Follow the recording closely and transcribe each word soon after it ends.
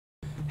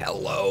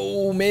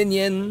Hello,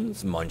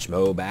 minions!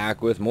 Munchmo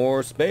back with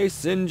more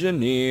Space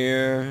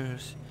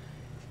Engineers.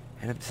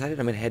 And I've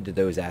decided I'm going to head to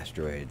those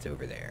asteroids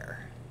over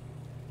there.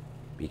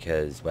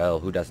 Because,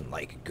 well, who doesn't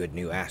like a good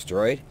new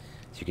asteroid?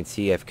 So you can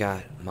see I've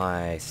got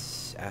my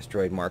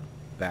asteroid mark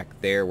back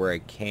there where I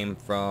came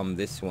from,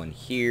 this one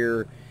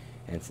here.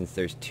 And since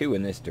there's two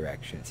in this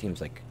direction, it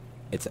seems like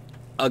it's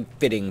a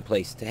fitting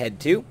place to head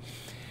to.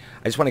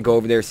 I just want to go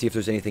over there, see if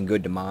there's anything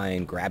good to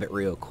mine, grab it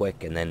real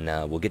quick, and then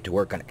we'll get to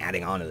work on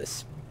adding on to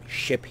this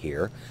ship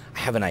here. I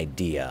have an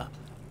idea.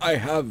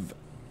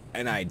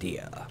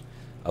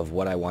 Of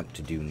what I want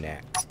to do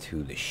next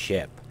to the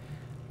ship,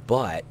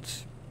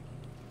 but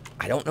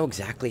I don't know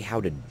exactly how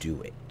to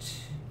do it.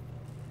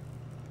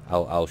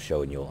 I'll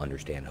show and you'll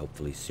understand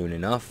hopefully soon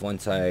enough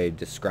once I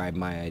describe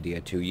my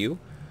idea to you.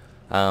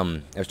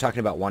 I was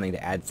talking about wanting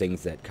to add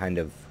things that kind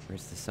of...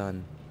 Where's the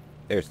sun?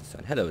 There's the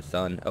sun. Hello,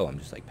 sun. Oh, I'm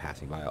just like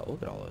passing by. Oh,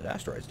 look at all those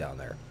asteroids down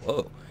there.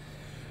 Whoa.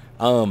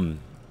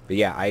 But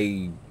yeah,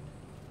 I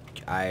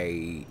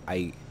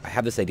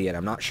have this idea, and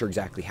I'm not sure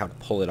exactly how to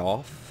pull it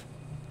off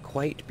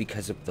quite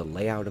because of the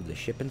layout of the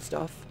ship and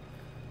stuff.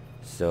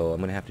 So I'm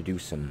going to have to do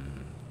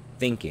some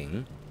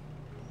thinking.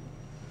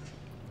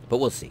 But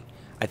we'll see.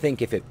 I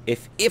think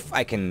if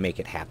I can make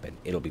it happen,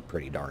 it'll be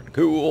pretty darn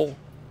cool.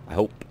 I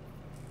hope.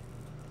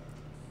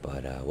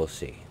 But we'll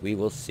see. We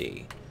will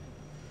see.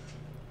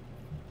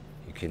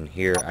 You can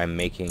hear I'm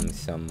making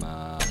some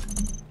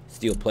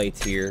steel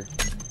plates here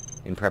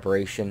in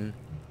preparation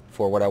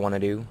for what I want to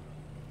do.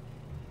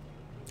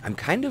 I'm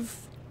kind of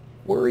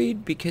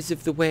worried because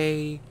of the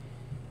way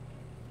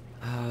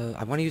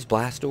I want to use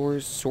blast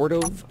doors, sort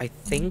of, I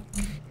think.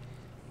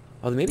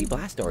 Although maybe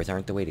blast doors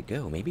aren't the way to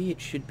go. Maybe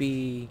it should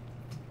be...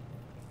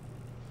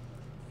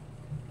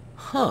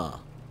 Huh.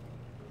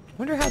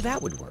 Wonder how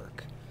that would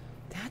work.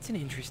 That's an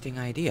interesting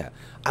idea.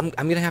 I'm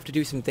going to have to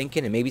do some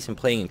thinking and maybe some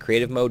playing in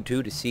creative mode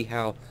too to see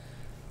how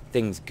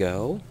things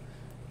go.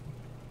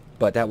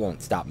 But that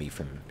won't stop me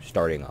from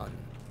starting on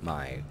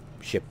my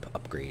ship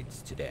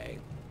upgrades today.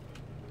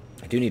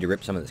 I do need to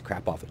rip some of this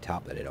crap off the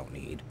top that I don't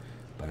need.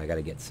 But I got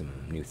to get some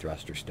new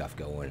thruster stuff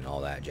going and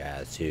all that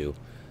jazz too.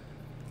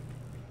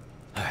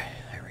 Alright,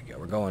 there we go.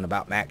 We're going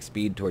about max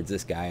speed towards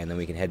this guy, and then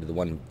we can head to the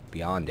one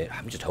beyond it.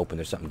 I'm just hoping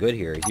there's something good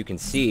here. As you can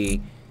see,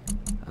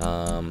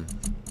 got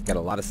a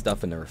lot of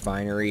stuff in the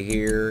refinery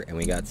here, and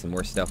we got some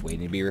more stuff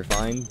waiting to be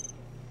refined.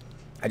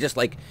 I just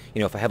like, you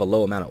know, if I have a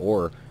low amount of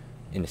ore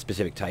in a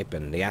specific type,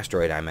 and the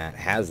asteroid I'm at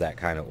has that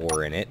kind of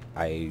ore in it,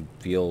 I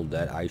feel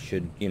that I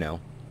should, you know,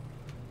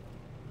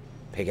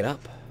 pick it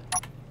up.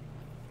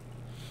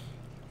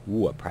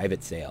 Ooh, a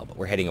private sale, but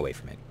we're heading away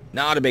from it.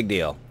 Not a big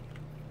deal.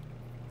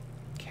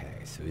 Okay,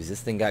 so has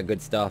this thing got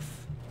good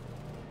stuff?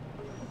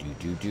 Do.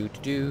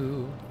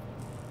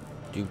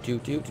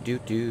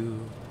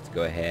 Let's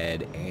go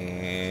ahead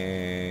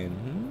and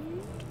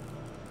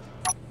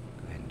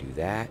do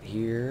that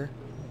here.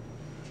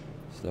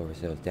 Slower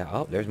sales down.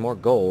 Oh, there's more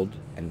gold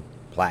and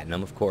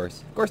platinum, of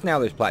course. Of course, now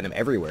there's platinum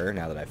everywhere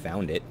now that I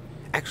found it.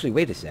 Actually,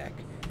 wait a sec.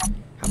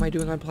 How am I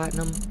doing on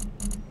platinum?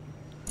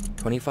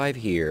 25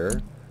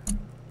 here.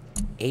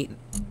 8.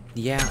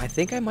 Yeah, I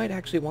think I might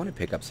actually want to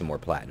pick up some more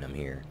platinum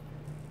here.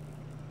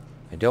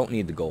 I don't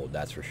need the gold,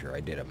 that's for sure.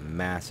 I did a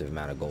massive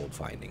amount of gold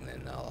finding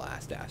in the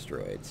last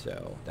asteroid,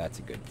 so that's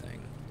a good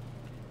thing.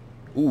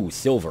 Ooh,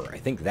 silver. I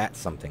think that's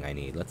something I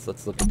need. Let's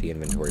look at the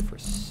inventory for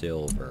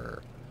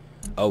silver.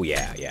 Oh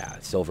yeah.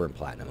 Silver and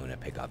platinum I'm going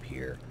to pick up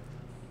here.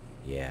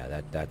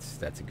 Yeah,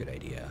 that's a good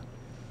idea.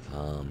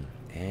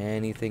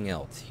 Anything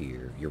else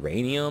here?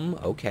 Uranium?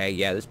 Okay,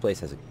 yeah, this place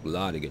has a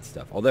lot of good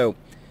stuff. Although,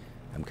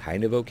 I'm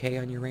kind of okay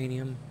on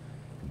uranium.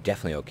 I'm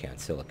definitely okay on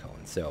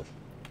silicone. So,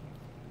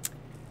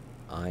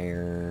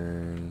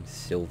 iron,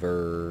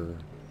 silver.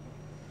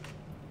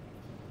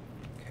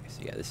 Okay,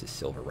 so yeah, this is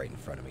silver right in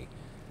front of me.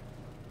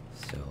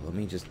 So, let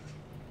me just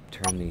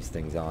turn these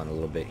things on a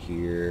little bit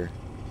here.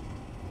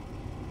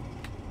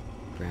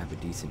 Grab a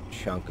decent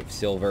chunk of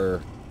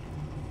silver.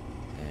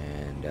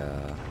 And,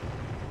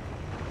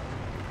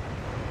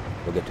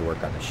 we'll get to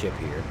work on the ship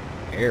here.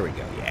 There we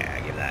go. Yeah,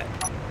 give that.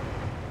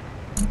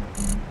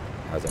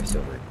 How's our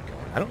silver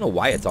going? I don't know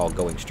why it's all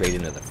going straight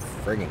into the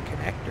friggin'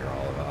 connector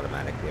all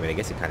automatically. I mean, I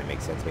guess it kind of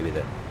makes sense. Maybe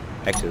the...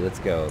 Actually, let's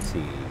go. Let's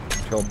see.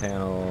 Control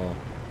panel.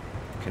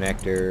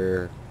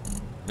 Connector.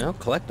 No,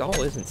 collect all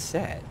isn't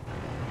set.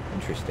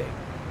 Interesting.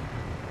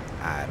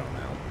 I don't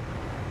know.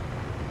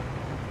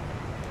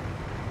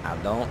 I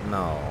don't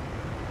know.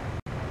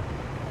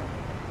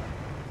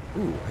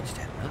 Ooh, I just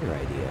had another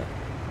idea.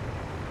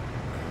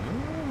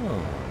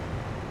 Oh.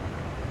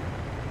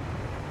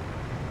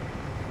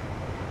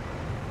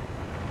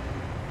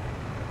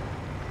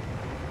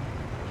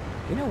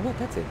 You know what?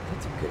 That's a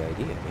good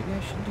idea. Maybe I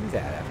should do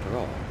that after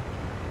all.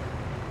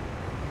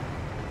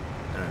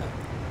 I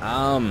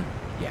don't know.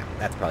 Yeah,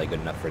 that's probably good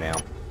enough for now.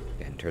 Go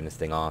ahead and turn this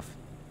thing off.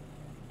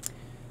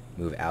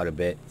 Move out a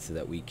bit so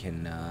that we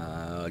can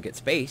get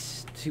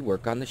space to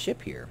work on the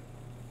ship here.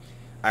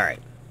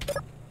 Alright.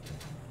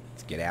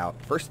 Let's get out.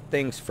 First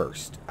things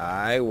first.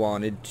 I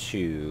wanted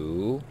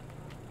to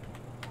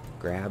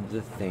grab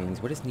the things.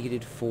 What is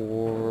needed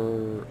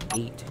for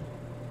 8?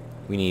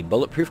 We need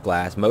bulletproof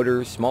glass,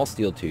 motors, small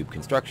steel tube,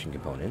 construction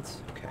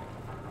components. Okay.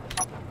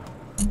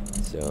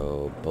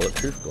 So,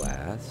 bulletproof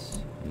glass,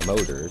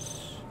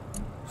 motors,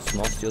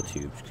 small steel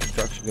tubes,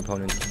 construction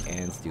components,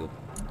 and steel.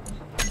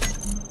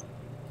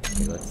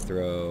 Okay, let's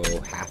throw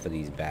half of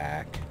these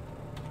back.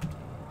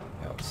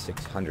 Oh,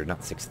 600,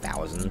 not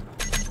 6,000.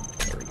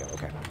 There we go,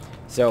 okay.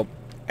 So,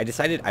 I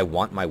decided I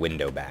want my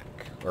window back,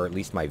 or at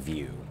least my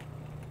view.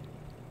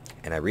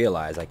 And I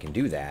realize I can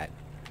do that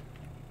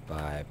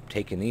by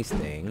taking these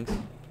things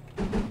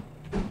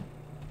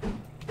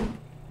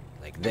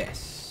like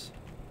this.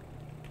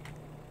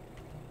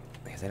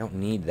 Because I don't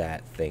need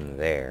that thing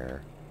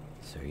there.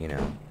 So, you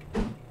know.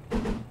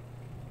 And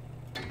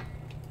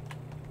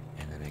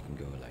then I can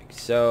go like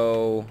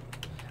so.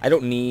 I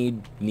don't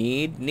need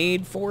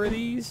 4 of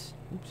these.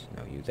 Oops,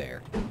 no, you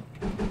there.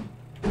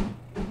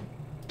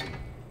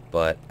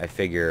 But I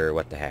figure,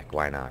 what the heck,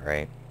 why not,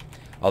 right?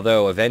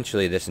 Although,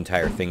 eventually, this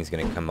entire thing's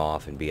going to come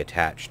off and be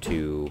attached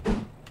to...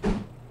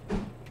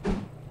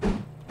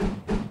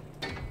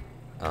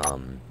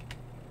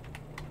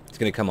 it's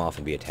going to come off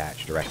and be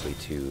attached directly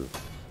to,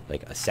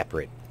 like, a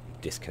separate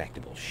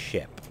disconnectable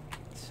ship.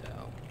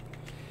 So,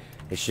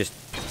 it's just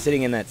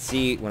sitting in that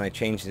seat. When I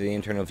change to the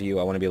internal view,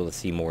 I want to be able to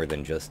see more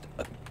than just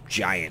a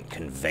giant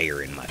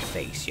conveyor in my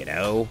face, you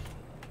know?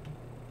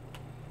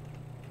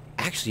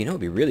 Actually, you know,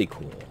 it'd be really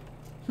cool.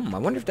 I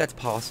wonder if that's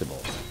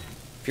possible.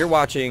 If you're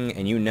watching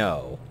and you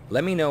know,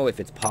 let me know if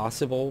it's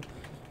possible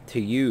to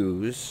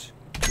use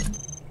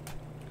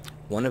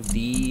one of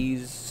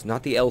these,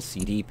 not the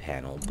LCD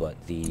panel, but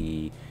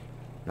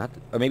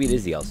or maybe it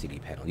is the LCD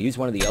panel. Use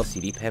one of the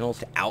LCD panels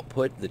to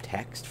output the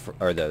text,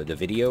 or the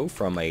video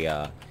from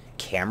a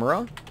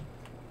camera.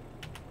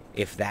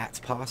 If that's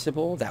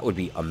possible, that would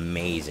be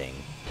amazing.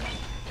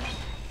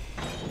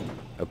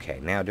 Okay,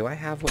 now do I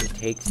have what it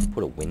takes to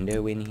put a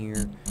window in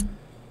here?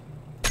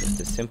 Just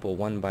a simple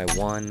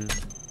 1x1.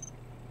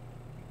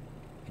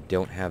 I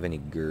don't have any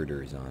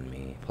girders on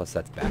me. Plus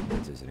that's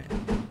backwards, isn't it?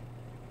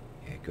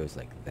 Yeah, it goes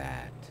like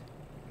that.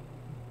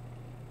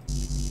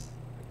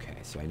 Okay,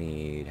 so I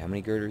need... How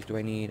many girders do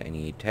I need? I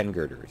need 10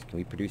 girders. Can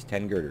we produce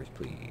 10 girders,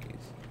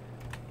 please?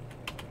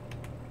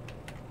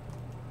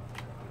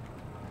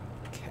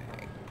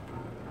 Okay.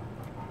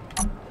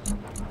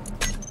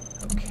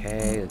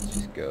 Okay, let's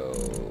just go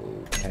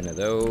 10 of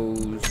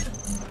those.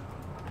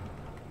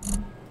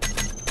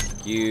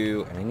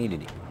 You, and I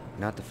needed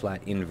not the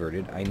flat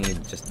inverted, I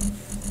need just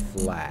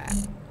flat.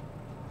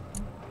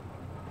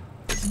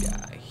 This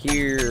guy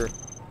here,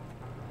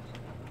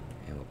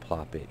 and we'll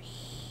plop it.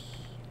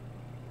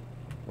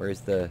 Where's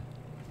the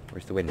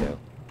window?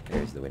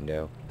 There's the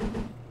window.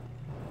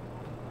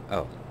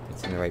 Oh,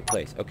 it's in the right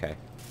place. Okay.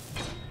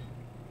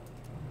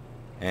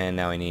 And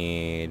now I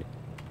need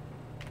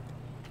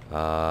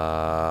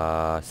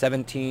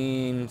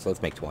 17, so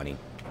let's make 20.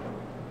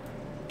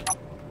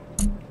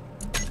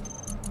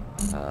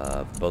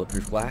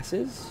 Bulletproof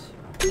glasses.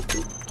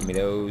 Give me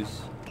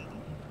those.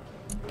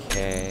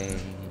 Okay.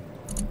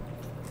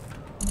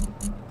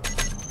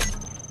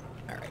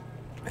 Alright.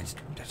 I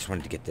just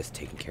wanted to get this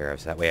taken care of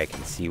so that way I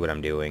can see what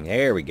I'm doing.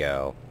 There we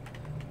go.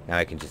 Now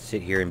I can just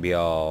sit here and be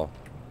all...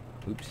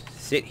 Oops.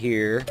 Sit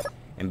here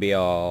and be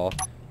all...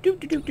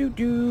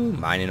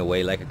 Mining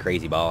away like a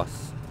crazy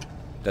boss.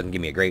 Doesn't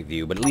give me a great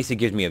view, but at least it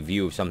gives me a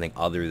view of something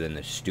other than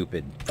the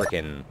stupid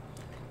frickin'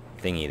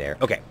 thingy there.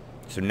 Okay.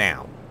 So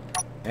now...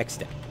 Next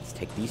step, let's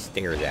take these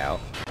stairs out,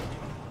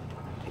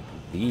 take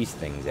these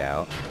things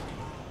out,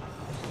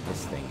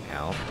 this thing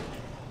out.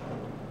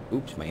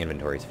 Oops, my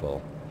inventory's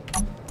full.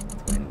 Let's go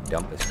ahead and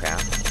dump this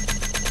crap.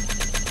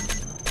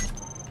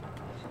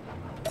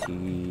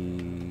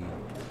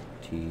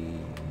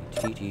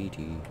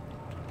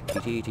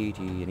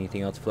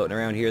 Anything else floating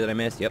around here that I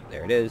missed? Yep,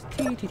 there it is.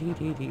 Thank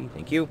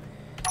you.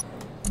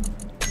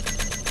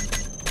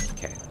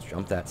 Okay, let's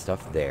dump that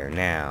stuff there.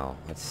 Now,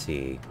 let's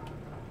see.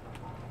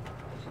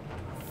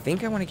 I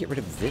think I want to get rid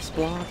of this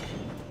block,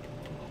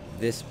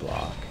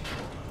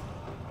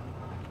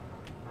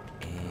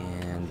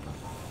 and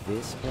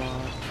this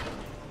block,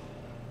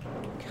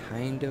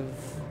 kind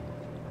of.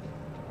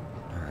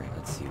 Alright,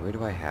 let's see, where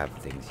do I have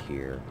things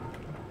here?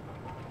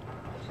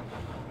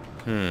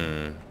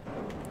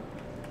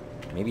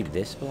 Maybe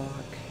this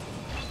block?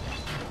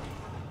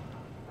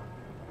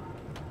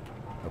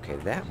 Okay,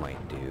 that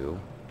might do.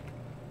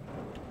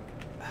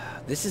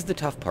 This is the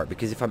tough part,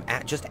 because if I'm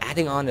just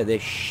adding on to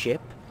this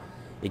ship,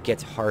 it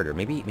gets harder.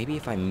 Maybe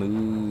if I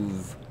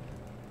move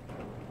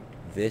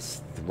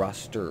this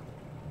thruster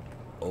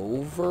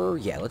over?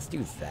 Yeah, let's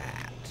do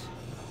that.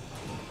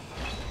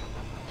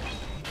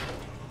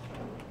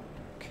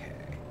 Okay.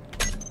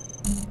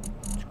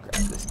 Let's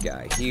grab this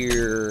guy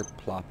here,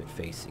 plop it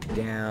facing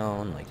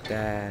down like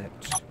that.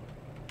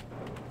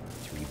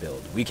 Let's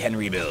rebuild. We can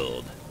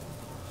rebuild.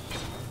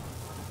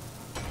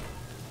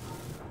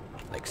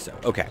 Like so.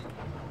 Okay.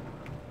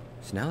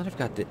 So now that I've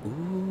got the...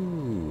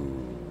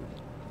 Ooh...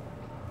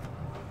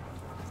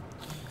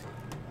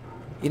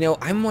 You know,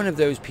 I'm one of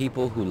those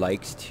people who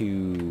likes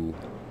to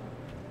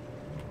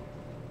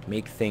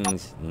make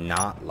things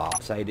not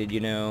lopsided, you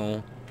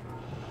know.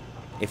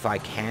 If I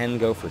can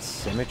go for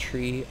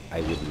symmetry, I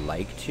would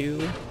like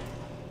to.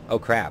 Oh,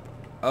 crap.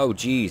 Oh,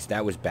 geez,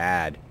 that was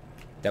bad.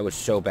 That was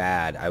so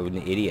bad. I'm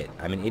an idiot.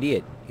 I'm an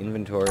idiot.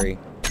 Inventory.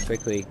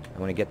 Quickly. I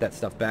want to get that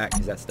stuff back,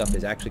 because that stuff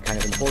is actually kind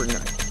of important.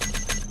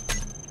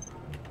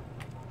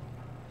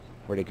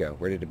 Where'd it go?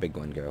 Where did the big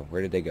one go?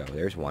 Where did they go?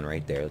 There's one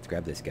right there. Let's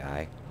grab this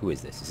guy. Who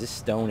is this? Is this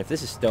stone? If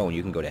this is stone,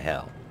 you can go to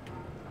hell.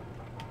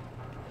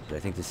 But I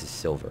think this is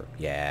silver.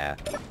 Yeah.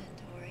 Oh,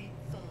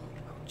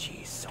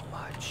 jeez, so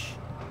much.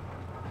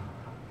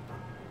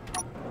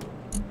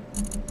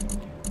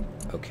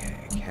 Okay,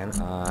 can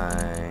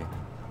I...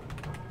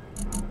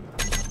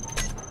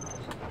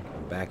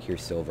 Back here,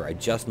 silver. I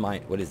just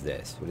might... What is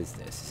this? What is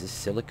this? Is this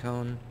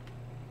silicone?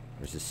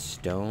 Or is this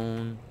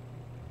stone?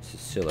 This is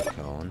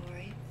silicone.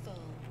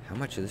 How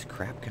much of this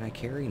crap can I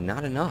carry?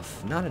 Not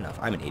enough. Not enough.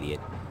 I'm an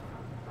idiot.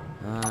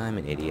 I'm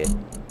an idiot.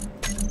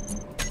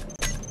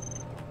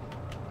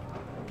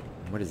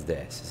 What is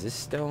this? Is this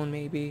stone,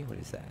 maybe? What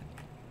is that?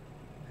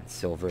 That's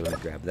silver. Let me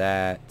grab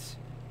that.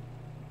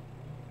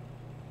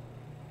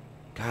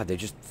 God, they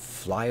just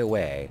fly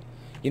away.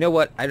 You know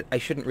what? I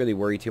shouldn't really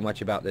worry too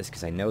much about this,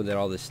 because I know that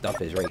all this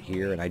stuff is right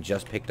here, and I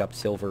just picked up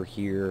silver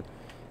here.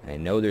 And I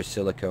know there's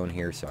silicone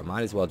here, so I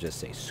might as well just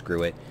say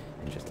screw it,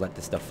 and just let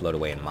the stuff float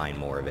away and mine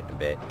more of it in a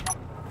bit.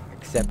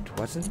 Except,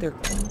 wasn't there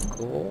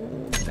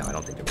gold? No, I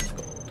don't think there was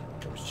gold.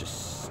 There was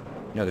just...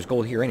 No, there's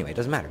gold here anyway. It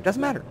doesn't matter. It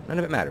doesn't matter. None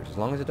of it matters. As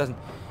long as it doesn't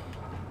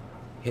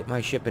hit my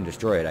ship and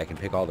destroy it, I can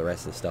pick all the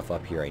rest of the stuff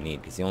up here I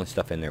need, because the only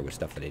stuff in there was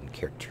stuff that I didn't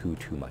care too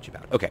much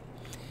about. Okay.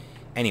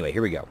 Anyway,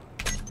 here we go.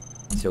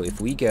 So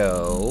if we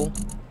go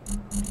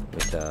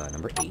with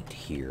number 8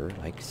 here,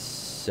 like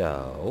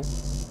so...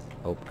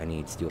 Oh, I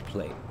need steel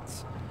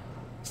plates.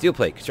 Steel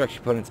plate, construction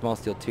component, small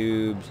steel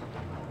tubes.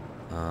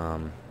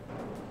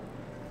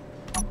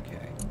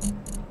 Okay.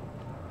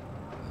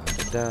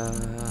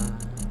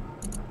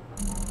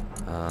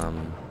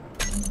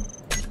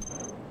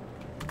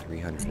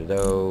 300 of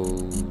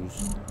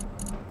those.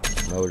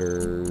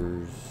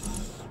 Motors.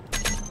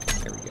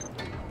 There we go.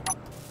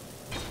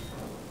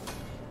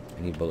 I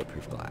need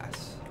bulletproof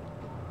glass.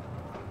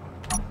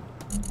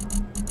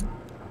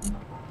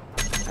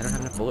 I don't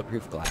have enough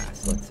bulletproof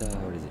glass. Let's,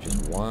 what is it,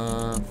 just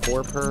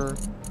 4 per, I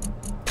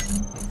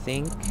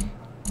think?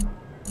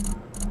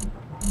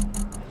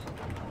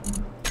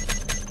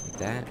 Like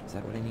that? Is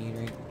that what I need,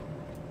 right?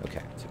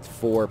 Okay, so it's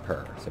 4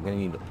 per. So I'm gonna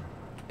need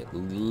at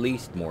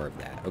least more of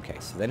that. Okay,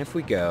 so then if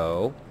we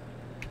go,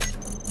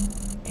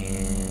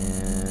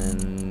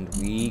 and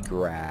we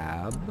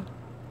grab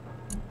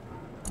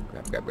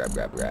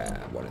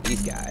one of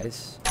these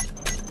guys,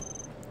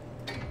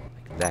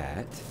 like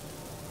that.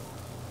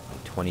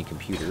 20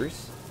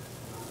 computers.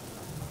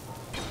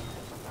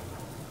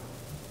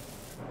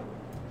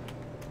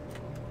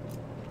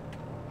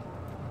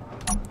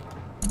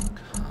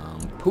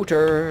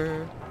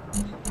 Computer.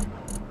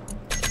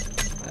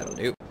 That'll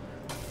do.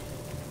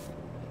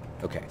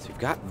 Okay, so we've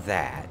got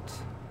that.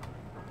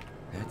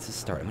 That's a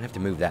start. I'm gonna have to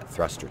move that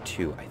thruster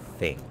too, I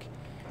think.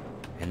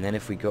 And then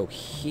if we go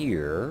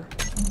here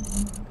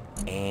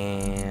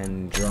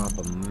and drop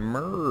a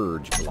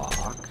merge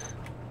block,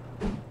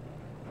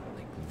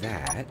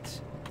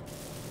 that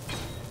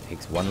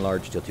takes 1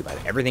 large steel tube out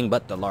of everything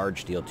but the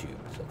large steel tube.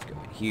 So let's go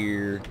in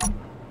here.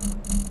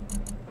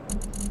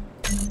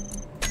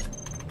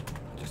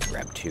 Just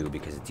grab 2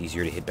 because it's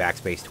easier to hit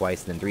backspace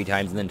twice than 3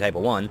 times and then type a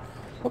 1.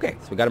 Okay,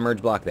 so we got a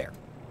merge block there.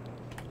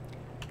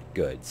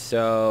 Good.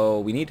 So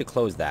we need to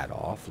close that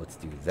off. Let's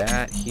do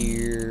that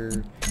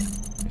here.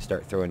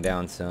 Start throwing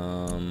down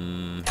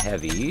some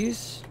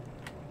heavies.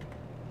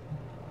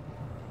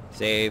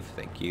 Save.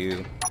 Thank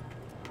you.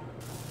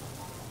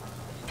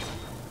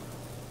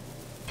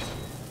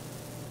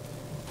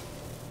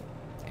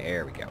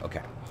 There we go.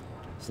 Okay.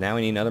 So now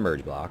we need another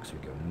merge block. So we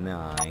go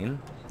 9.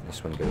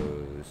 This one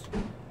goes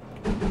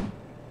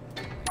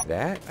like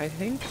that, I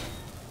think.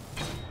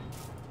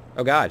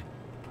 Oh, God.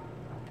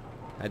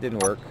 That didn't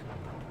work.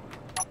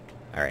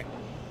 Alright.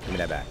 Give me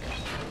that back.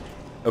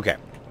 Okay.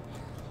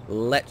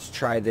 Let's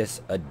try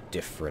this a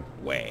different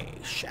way,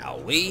 shall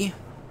we?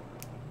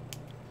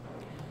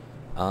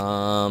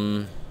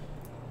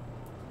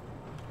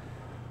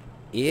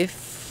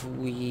 If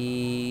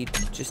we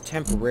just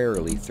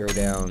temporarily throw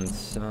down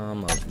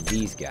some of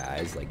these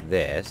guys, like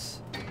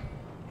this,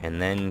 and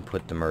then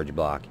put the merge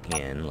block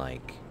in,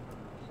 like,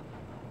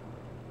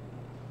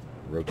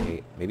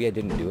 rotate. Maybe I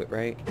didn't do it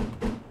right.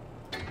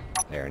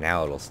 There,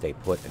 now it'll stay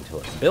put until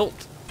it's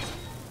built.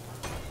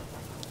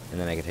 And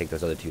then I can take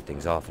those other 2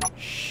 things off, and it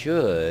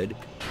should...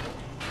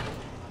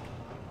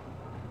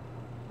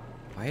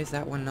 Why is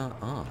that one not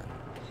on?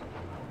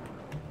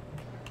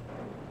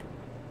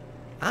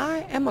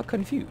 I am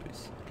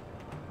confused.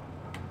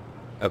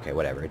 Okay,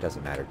 whatever. It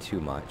doesn't matter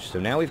too much. So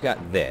now we've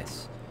got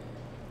this.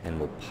 And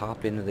we'll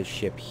pop into the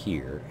ship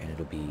here. And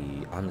it'll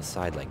be on the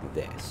side like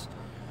this.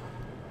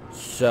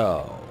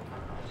 So.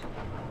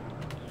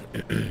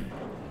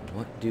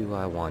 What do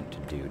I want to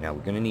do? Now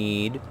we're going to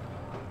need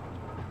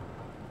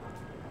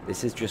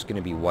This is just going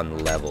to be one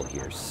level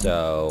here,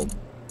 so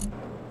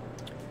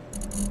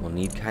we'll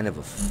need kind of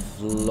a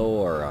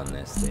floor on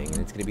this thing, and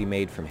it's going to be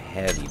made from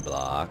heavy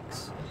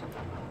blocks.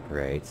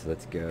 Right, so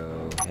let's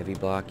go heavy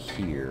block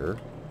here.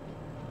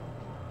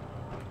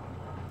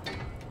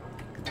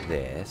 Like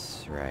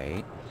this,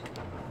 right?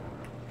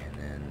 And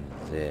then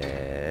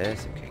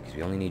this. Okay, because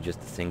we only need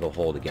just a single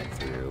hole to get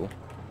through.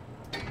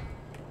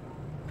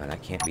 And I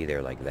can't be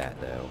there like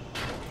that, though.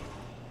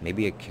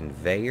 Maybe a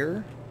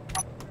conveyor?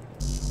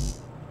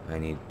 I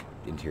need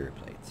interior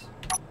plates.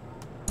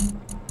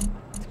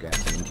 Let's grab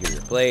some interior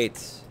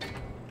plates.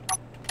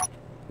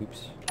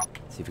 Oops.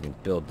 Let's see if we can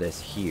build this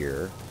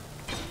here.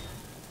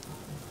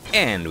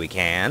 And we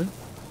can.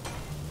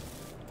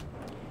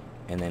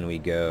 And then we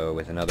go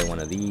with another one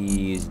of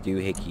these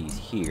doohickeys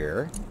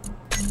here.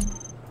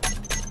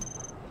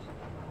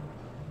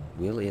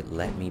 Will it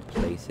let me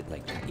place it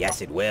like that?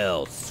 Yes, it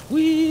will.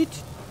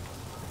 Sweet!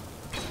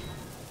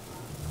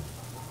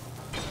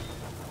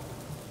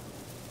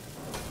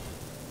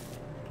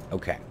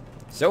 Okay.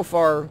 So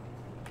far,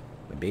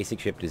 my basic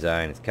ship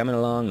design is coming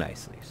along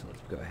nicely. So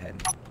let's go ahead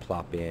and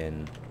plop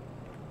in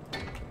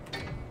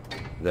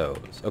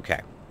those.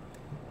 Okay.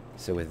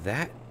 So with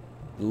that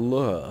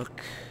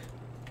look,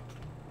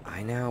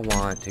 I now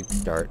want to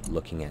start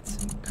looking at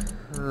some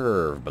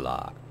curve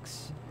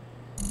blocks.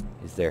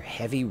 Is there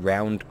heavy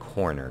round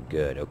corner?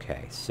 Good,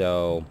 okay.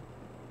 So,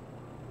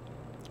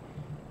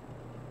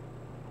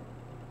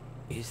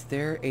 is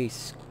there a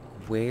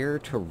square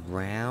to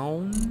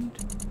round?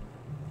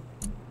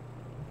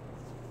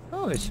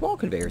 Oh, there's small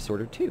conveyor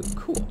sorter too.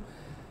 Cool.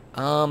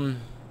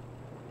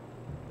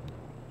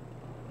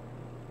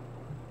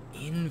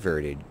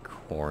 Inverted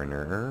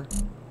corner.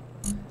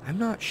 I'm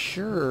not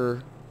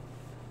sure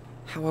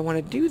how I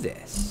want to do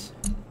this.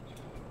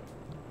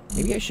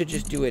 Maybe I should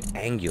just do it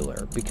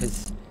angular,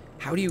 because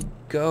how do you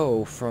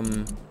go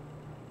from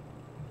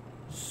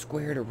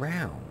square to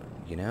round,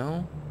 you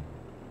know?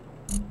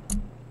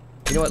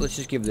 You know what, let's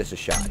just give this a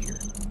shot here.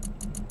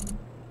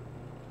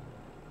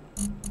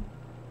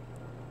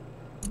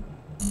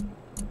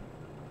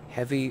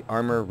 Heavy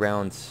armor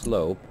round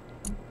slope.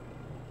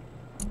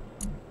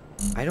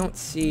 I don't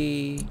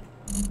see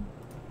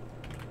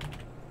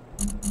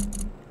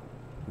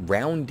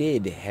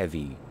rounded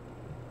heavy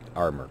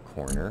armor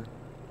corner.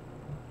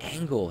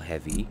 Angle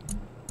heavy.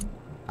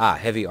 Ah,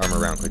 heavy armor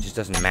round corner. It just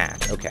doesn't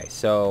match. Okay,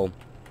 so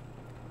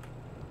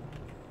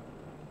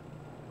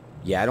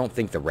yeah, I don't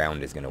think the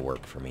round is going to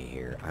work for me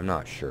here. I'm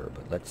not sure,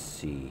 but let's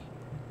see.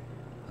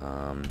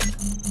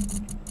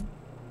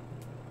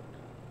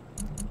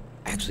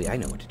 Actually, I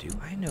know what to do.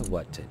 I know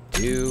what to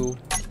do.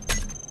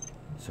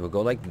 So we'll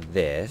go like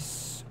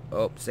this.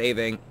 Oh,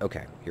 saving.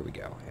 Okay, here we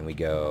go. And we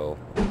go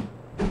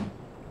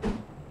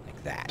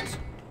like that.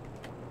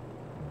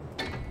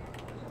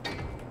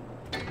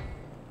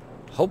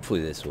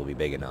 Hopefully this will be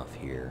big enough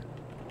here.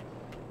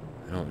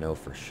 I don't know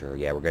for sure.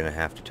 Yeah, we're going to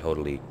have to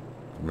totally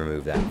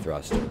remove that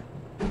thruster.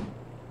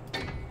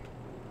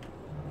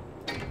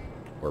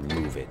 Or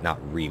move it, not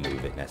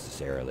remove it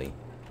necessarily.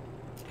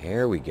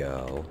 There we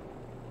go.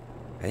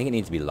 I think it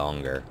needs to be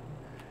longer.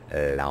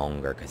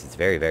 Longer, because it's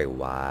very, very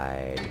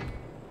wide.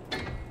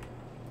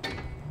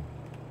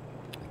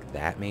 Like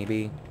that,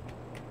 maybe?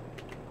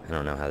 I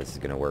don't know how this is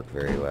going to work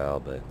very well,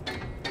 but...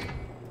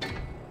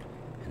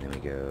 And then we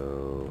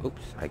go...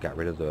 Oops, I got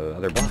rid of the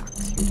other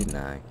blocks here, didn't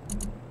I?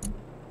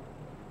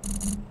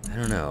 I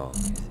don't know.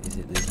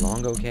 Is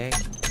long okay?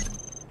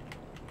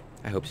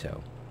 I hope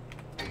so.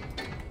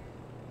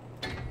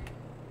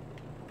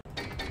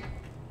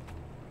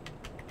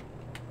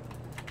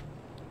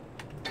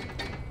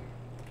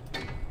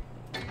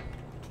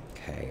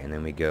 Okay, and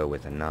then we go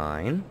with a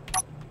 9.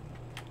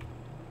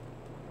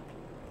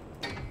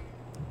 And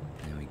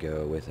then we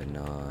go with a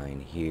 9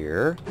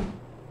 here.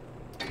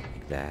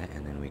 Like that,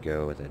 and then we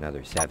go with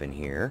another 7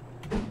 here.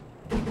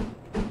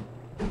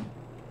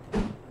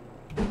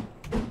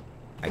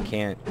 I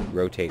can't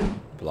rotate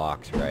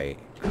blocks right.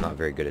 I'm not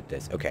very good at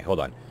this. Okay, hold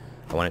on.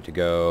 I want it to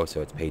go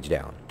so it's page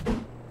down.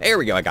 There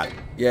we go, I got it.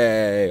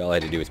 Yay! All I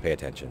had to do was pay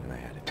attention, and I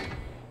had it.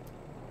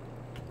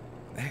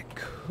 That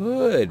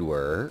could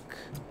work.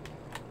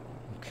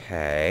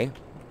 Okay.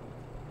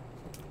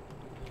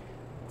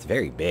 It's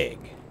very big.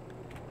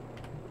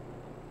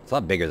 It's a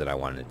lot bigger than I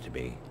wanted it to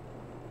be.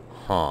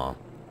 Huh.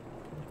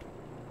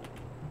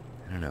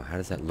 I don't know, how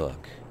does that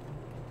look?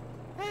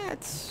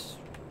 That's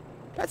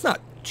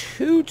not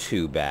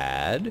too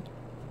bad.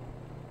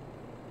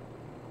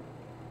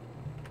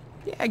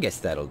 Yeah, I guess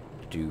that'll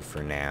do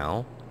for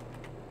now.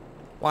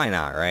 Why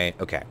not, right?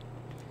 Okay.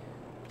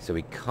 So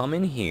we come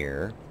in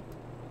here,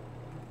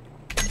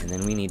 and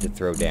then we need to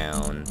throw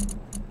down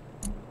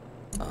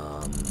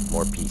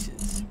more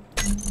pieces,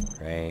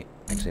 right?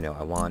 Actually, no,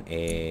 I want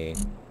a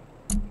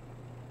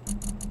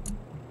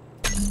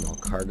small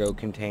cargo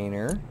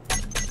container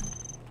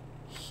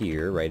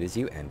here, right as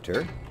you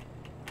enter.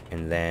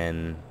 And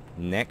then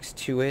next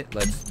to it,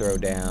 let's throw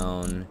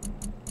down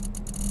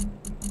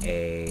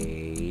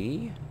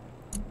a...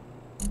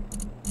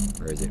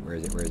 Where is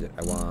it?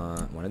 I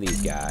want one of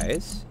these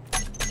guys.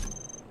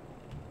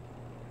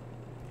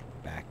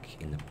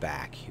 in the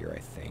back here, I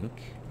think.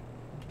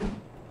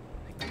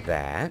 Like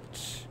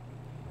that.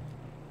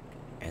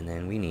 And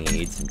then we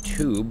need some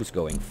tubes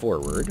going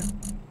forward.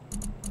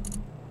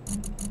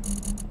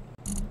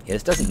 Yeah,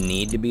 this doesn't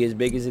need to be as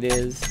big as it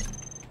is,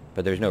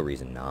 but there's no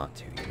reason not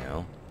to, you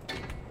know?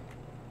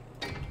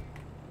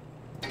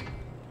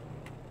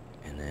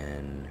 And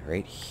then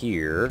right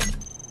here,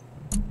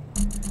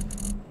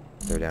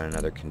 throw down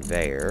another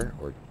conveyor,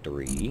 or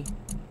 3.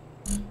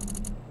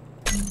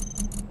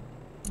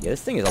 Yeah,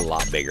 this thing is a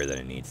lot bigger than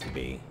it needs to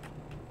be.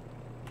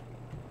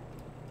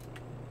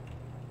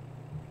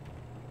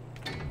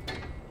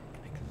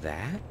 Like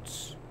that.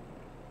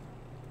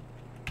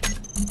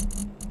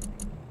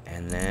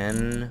 And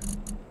then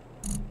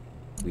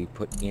we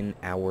put in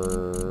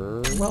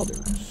our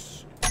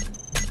welders.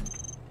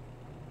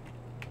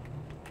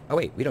 Oh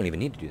wait, we don't even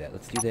need to do that.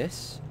 Let's do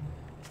this.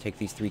 Let's take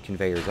these 3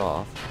 conveyors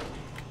off.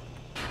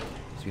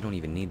 So we don't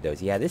even need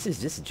those. Yeah, this is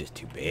just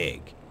too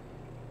big.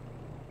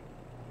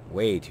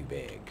 Way too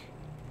big.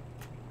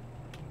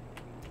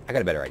 I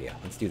got a better idea.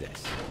 Let's do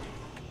this.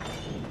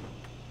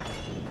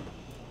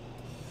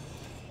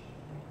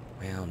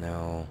 Well,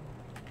 no.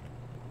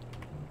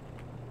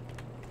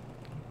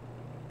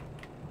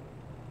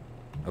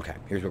 Okay,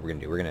 here's what we're going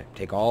to do. We're going to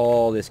take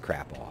all this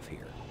crap off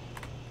here.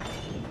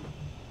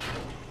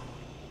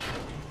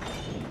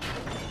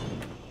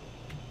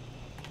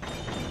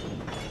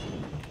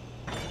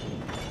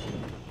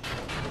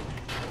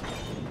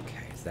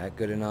 Okay, is that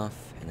good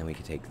enough? And then we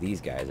can take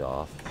these guys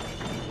off.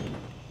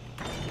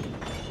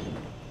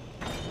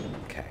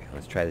 Okay,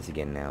 let's try this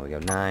again now. We go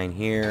 9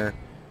 here.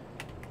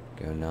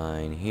 Go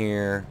 9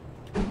 here.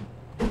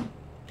 And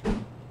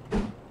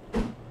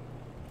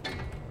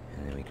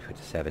then we put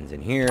the 7s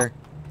in here.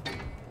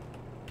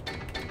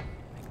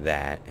 Like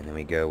that. And then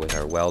we go with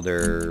our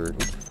welder.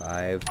 Oops,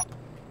 5. Go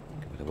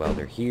with a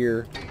welder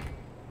here.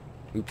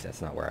 Oops,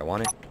 that's not where I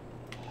want it.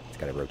 It's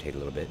got to rotate a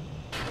little bit.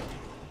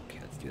 Okay,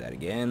 let's do that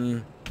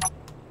again.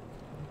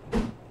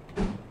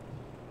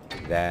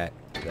 That.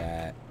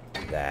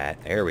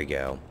 There we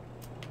go.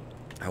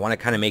 I want to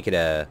kind of make it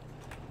a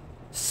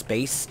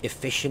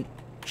space-efficient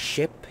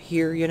ship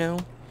here, you know?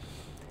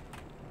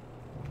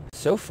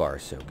 So far,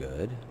 so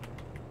good.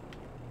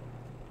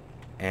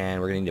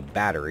 And we're going to need a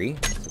battery.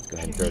 So let's go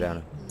ahead and throw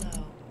down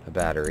a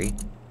battery.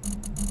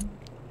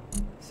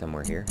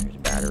 Somewhere here. There's a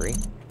battery.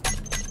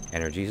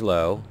 Energy's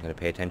low. Got to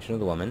pay attention to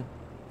the woman.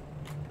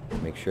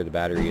 Make sure the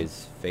battery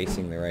is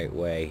facing the right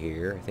way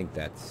here. I think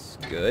that's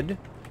good.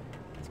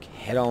 Let's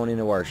head on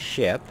into our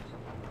ship.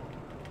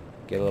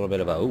 Get a little bit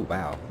of a... Oh,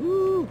 wow.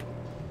 Woo!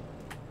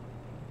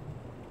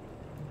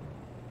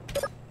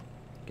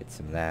 Get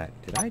some of that.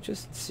 Did I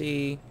just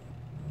see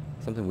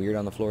something weird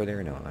on the floor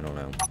there? No, I don't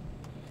know.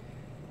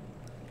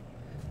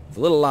 It's a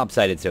little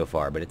lopsided so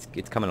far, but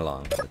it's coming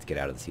along. Let's get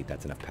out of the seat.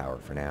 That's enough power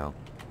for now.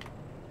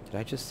 Did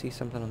I just see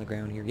something on the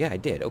ground here? Yeah, I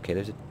did. Okay,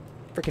 there's a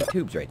freaking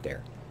tubes right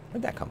there.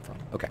 Where'd that come from?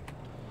 Okay.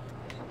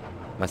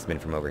 Must have been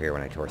from over here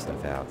when I tore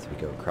stuff out. So we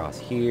go across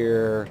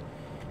here.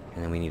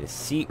 And then we need a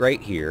seat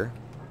right here.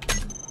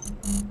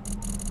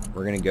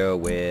 We're going to go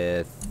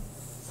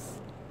with...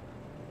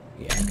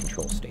 Yeah,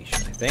 control station,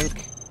 I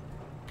think.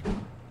 I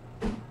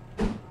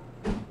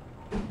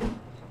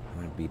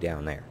want to be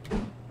down there.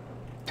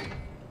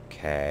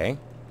 Okay.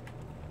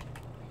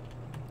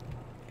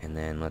 And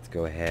then let's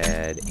go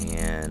ahead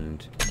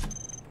and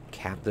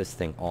cap this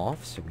thing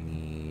off. So we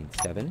need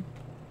 7.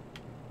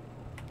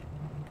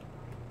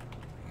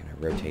 I'm going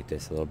to rotate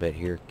this a little bit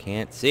here.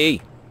 Can't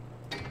see.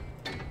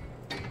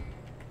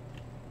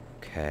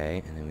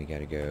 Okay, and then we got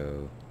to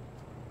go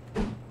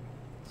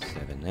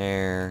 7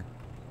 there.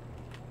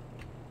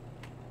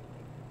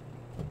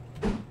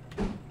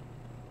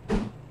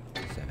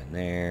 7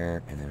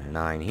 there, and then a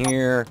 9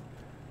 here.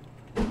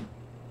 And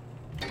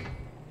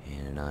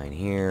a 9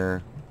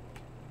 here.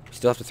 We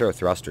still have to throw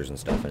thrusters and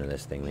stuff into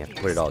this thing. We have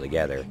to put it all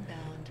together.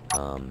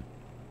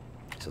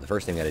 So the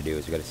first thing we got to do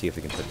is we got to see if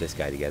we can put this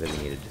guy together. We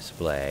need a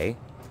display.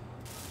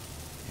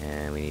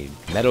 And we need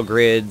metal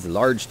grids,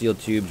 large steel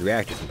tubes,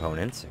 reactor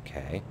components.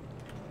 Okay.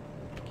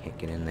 Can't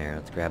get in there.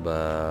 Let's grab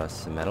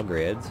some metal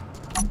grids.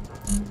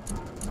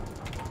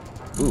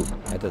 Ooh,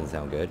 that doesn't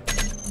sound good.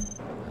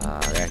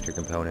 Reactor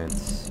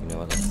components. You know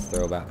what? Let's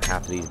throw about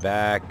half of these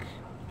back.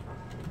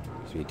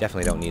 So we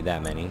definitely don't need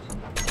that many.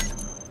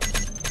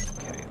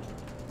 Okay.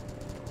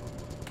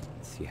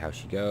 Let's see how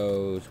she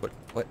goes.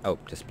 What? Oh,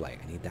 display.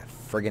 I need that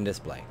friggin'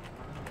 display.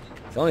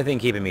 It's the only thing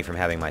keeping me from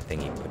having my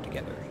thingy put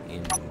together.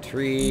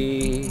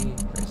 Inventory.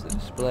 Where's the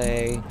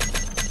display?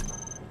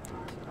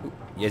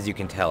 As you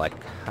can tell, I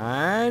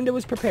kind of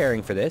was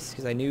preparing for this,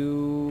 because I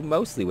knew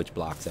mostly which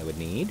blocks I would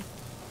need.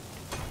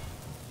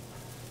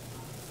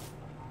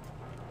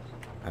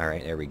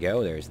 Alright, there we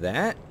go. There's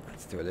that.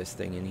 Let's throw this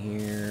thing in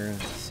here.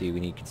 Let's see, we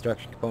need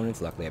construction components.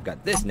 Luckily, I've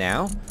got this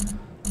now.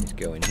 Just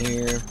go in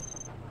here.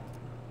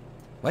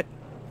 What?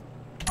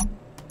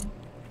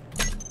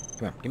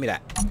 Come on, give me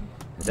that.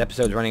 This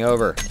episode's running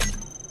over.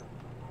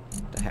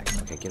 What the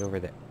heck? Okay, get over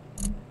there.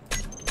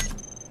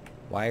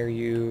 Why are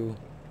you...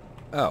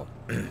 Oh,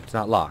 it's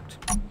not locked.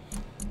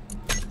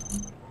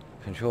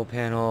 Control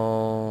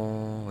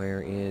panel.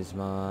 Where is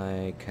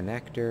my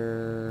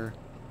connector?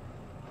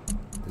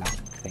 Lock.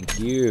 Thank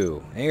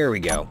you. There we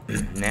go.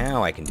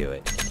 Now I can do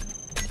it.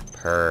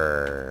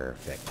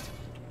 Perfect.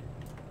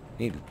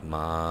 Need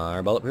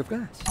more bulletproof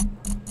glass.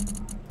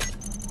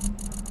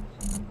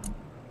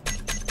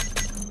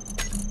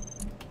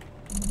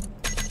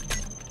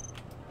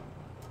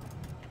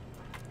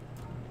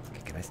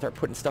 Okay, can I start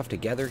putting stuff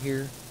together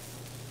here?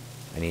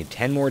 I need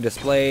 10 more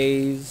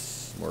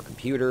displays, more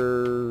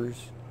computers.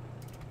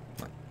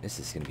 Come on, this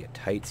is going to be a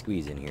tight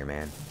squeeze in here,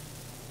 man.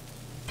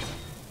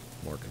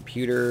 More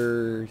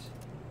computers,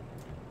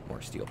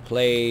 more steel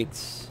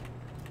plates.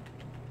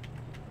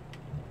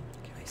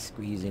 Can I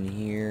squeeze in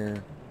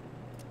here?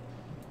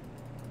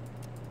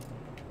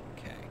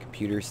 Okay,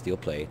 computers, steel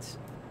plates.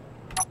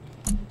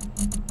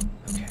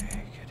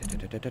 Okay.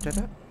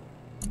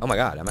 Oh my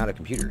god, I'm out of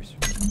computers.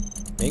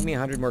 Make me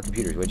 100 more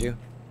computers, would you?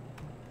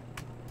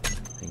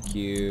 Thank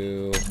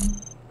you.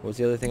 What was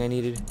the other thing I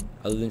needed,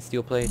 other than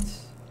steel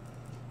plates?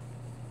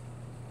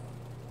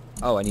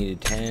 Oh, I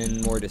needed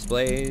 10 more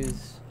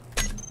displays.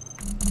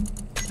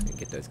 Let me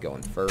get those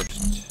going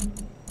first.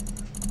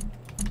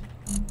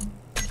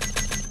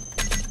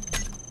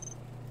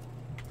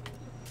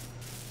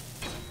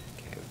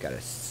 Okay, we've got a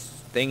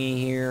thingy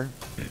here.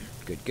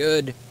 Good,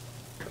 good.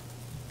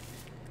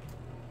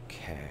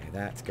 Okay,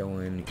 that's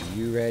going.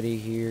 You ready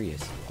here?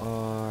 Yes, you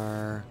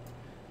are.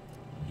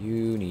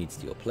 You need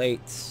steel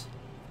plates.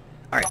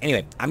 Alright,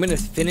 anyway, I'm going to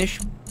finish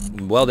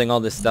welding all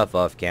this stuff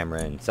off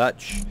camera and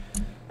such.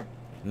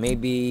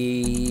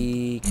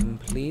 Maybe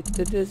complete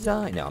the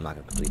design. No, I'm not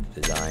going to complete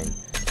the design.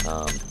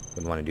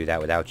 Wouldn't want to do that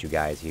without you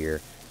guys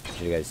here.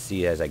 So you guys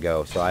see as I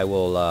go. So I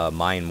will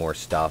mine more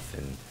stuff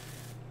and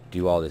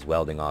do all this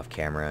welding off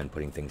camera and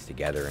putting things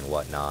together and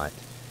whatnot.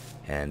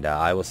 And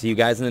I will see you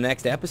guys in the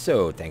next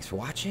episode. Thanks for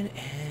watching.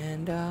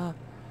 And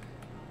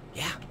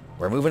yeah,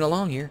 we're moving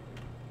along here.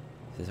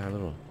 This is our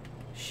little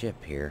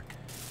ship here.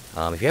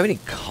 If you have any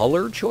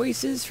color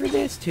choices for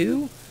this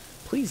too,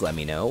 please let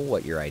me know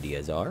what your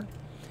ideas are.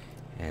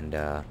 And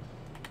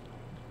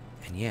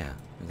yeah,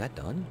 is that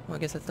done? Well, I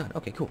guess that's done.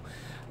 Okay, cool.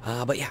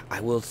 But yeah,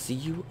 I will see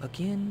you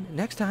again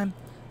next time.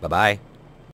 Bye-bye.